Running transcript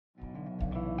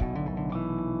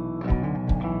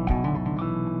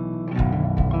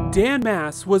Dan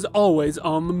Maas was always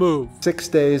on the move. 6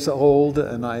 days old,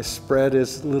 and I spread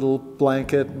his little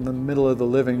blanket in the middle of the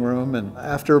living room, and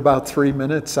after about 3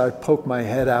 minutes I poked my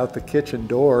head out the kitchen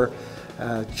door,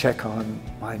 check on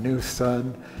my new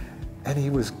son, and he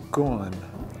was gone.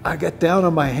 I get down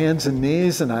on my hands and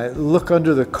knees and I look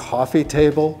under the coffee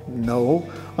table, no.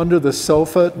 Under the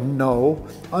sofa, no.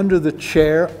 Under the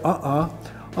chair,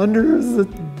 under the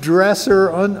dresser,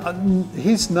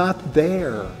 he's not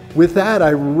there. With that,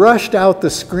 I rushed out the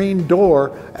screen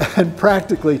door and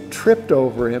practically tripped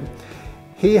over him.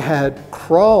 He had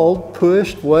crawled,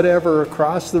 pushed whatever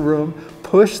across the room,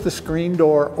 pushed the screen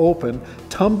door open,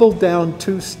 tumbled down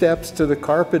 2 steps to the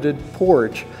carpeted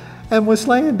porch, and was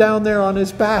laying down there on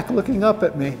his back looking up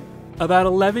at me. About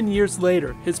 11 years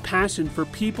later, his passion for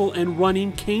people and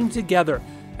running came together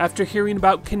after hearing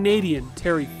about Canadian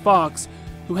Terry Fox,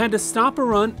 who had to stop a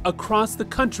run across the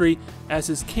country as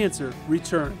his cancer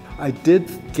returned. I did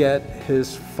get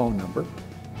his phone number,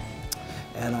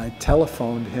 and I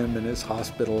telephoned him in his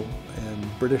hospital in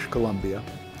British Columbia,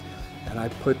 and I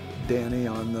put Danny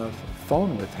on the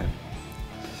phone with him.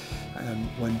 And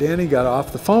when Danny got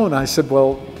off the phone, I said,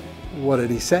 well, what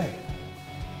did he say?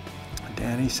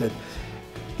 Danny said,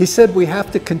 he said we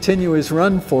have to continue his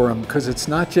run for him because it's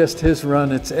not just his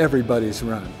run, it's everybody's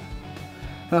run.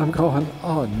 And I'm going,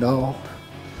 oh no,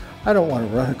 I don't want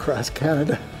to run across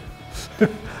Canada.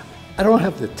 I don't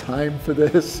have the time for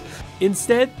this.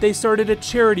 Instead, they started a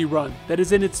charity run that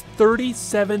is in its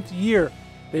 37th year.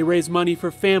 They raise money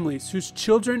for families whose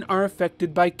children are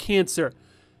affected by cancer.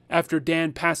 After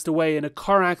Dan passed away in a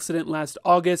car accident last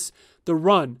August, the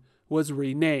run was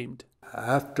renamed.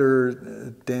 After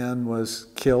Dan was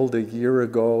killed a year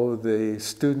ago, the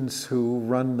students who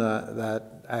run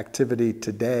that activity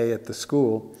today at the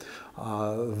school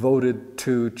voted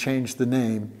to change the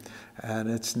name, and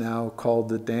it's now called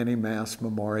the Danny Maas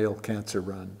Memorial Cancer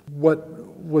Run. What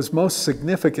was most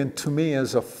significant to me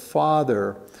as a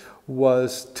father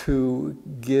was to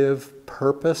give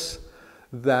purpose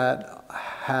that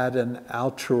had an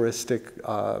altruistic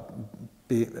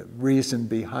reason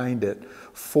behind it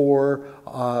for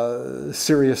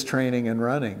serious training and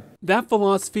running. That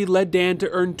philosophy led Dan to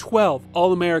earn 12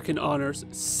 All-American honors,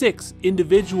 6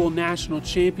 individual national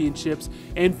championships,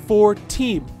 and 4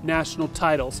 team national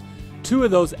titles. 2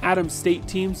 of those Adams State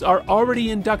teams are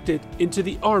already inducted into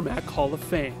the RMAC Hall of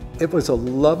Fame. It was a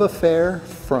love affair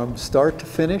from start to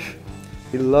finish.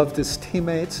 He loved his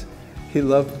teammates. He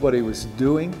loved what he was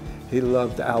doing. He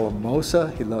loved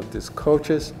Alamosa. He loved his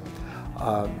coaches.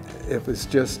 It was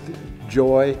just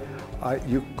joy.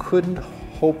 You couldn't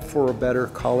hope for a better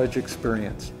college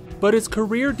experience. But his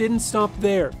career didn't stop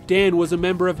there. Dan was a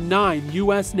member of 9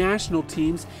 U.S. national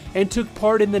teams and took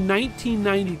part in the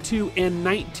 1992 and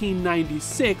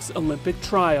 1996 Olympic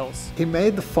trials. He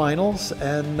made the finals,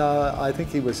 and I think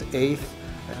he was 8th,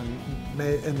 and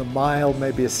in the mile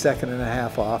maybe a 1.5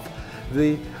 seconds off.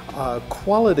 The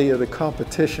quality of the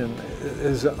competition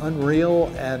is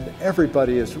unreal, and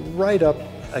everybody is right up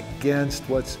against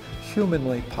what's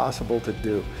humanly possible to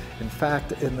do. In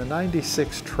fact, in the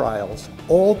 96 trials,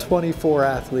 all 24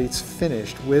 athletes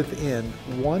finished within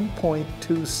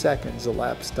 1.2 seconds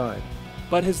elapsed time.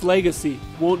 But his legacy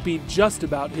won't be just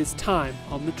about his time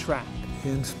on the track. He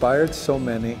inspired so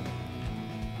many.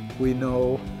 We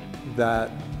know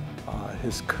that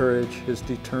his courage, his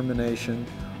determination,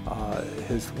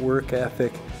 his work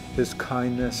ethic, his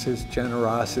kindness, his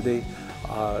generosity,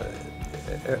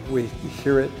 we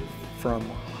hear it from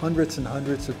hundreds and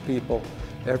hundreds of people.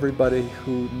 Everybody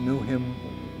who knew him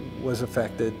was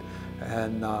affected,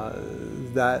 and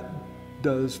that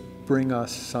does bring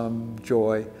us some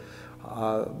joy.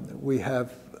 We had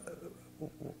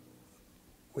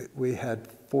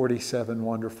 47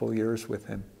 wonderful years with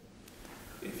him.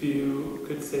 If you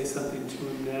could say something to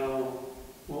him now,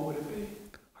 what would it be?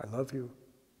 I love you.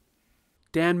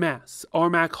 Dan Maas,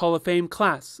 RMAC Hall of Fame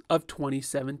class of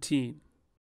 2017.